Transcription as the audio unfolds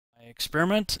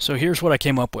experiment. So here's what I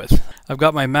came up with. I've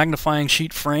got my magnifying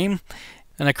sheet frame,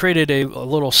 and I created a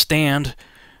little stand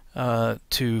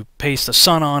to paste the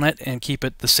sun on it and keep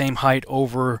it the same height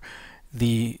over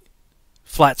the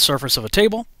flat surface of a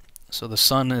table. So the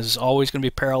sun is always going to be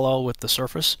parallel with the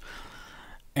surface.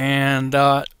 And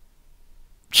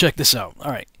check this out.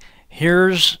 All right,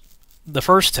 here's the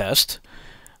first test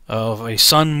of a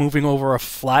sun moving over a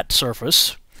flat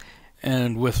surface,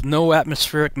 and with no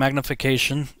atmospheric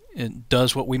magnification, it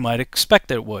does what we might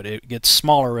expect it would. It gets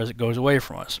smaller as it goes away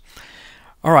from us.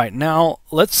 All right, now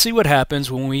let's see what happens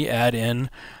when we add in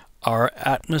our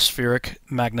atmospheric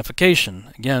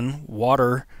magnification. Again,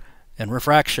 water and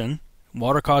refraction.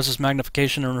 Water causes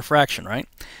magnification and refraction, right?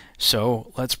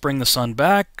 So let's bring the sun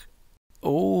back.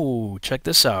 Oh, check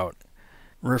this out.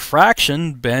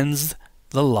 Refraction bends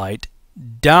the light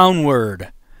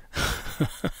downward.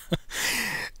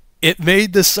 It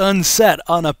made the sun set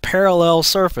on a parallel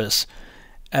surface.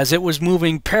 As it was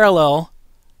moving parallel,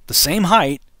 the same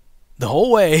height, the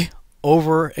whole way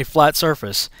over a flat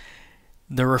surface,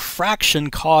 the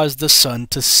refraction caused the sun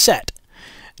to set.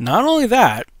 Not only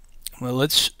that, well,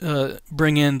 let's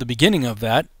bring in the beginning of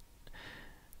that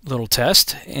little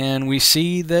test, and we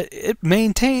see that it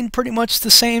maintained pretty much the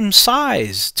same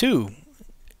size too.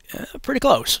 Pretty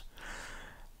close.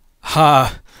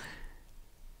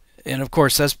 And of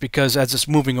course that's because as it's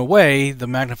moving away, the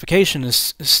magnification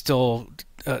is still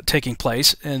taking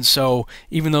place, and so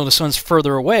even though the sun's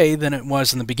further away than it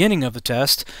was in the beginning of the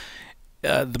test,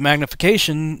 the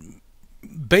magnification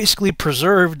basically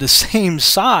preserved the same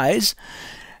size,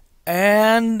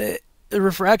 and the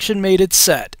refraction made it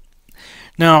set.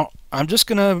 Now, I'm just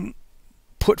going to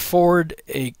put forward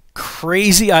a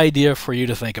crazy idea for you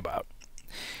to think about.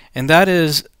 And that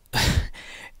is,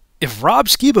 if Rob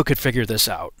Skiba could figure this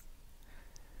out,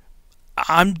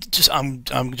 I'm just going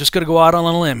to go out on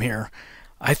a limb here.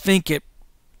 I think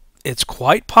it's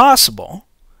quite possible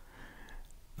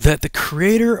that the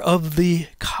creator of the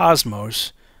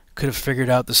cosmos could have figured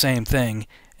out the same thing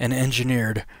and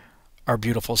engineered our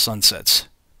beautiful sunsets,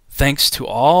 thanks to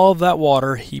all that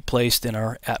water he placed in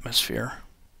our atmosphere.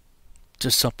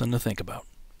 Just something to think about.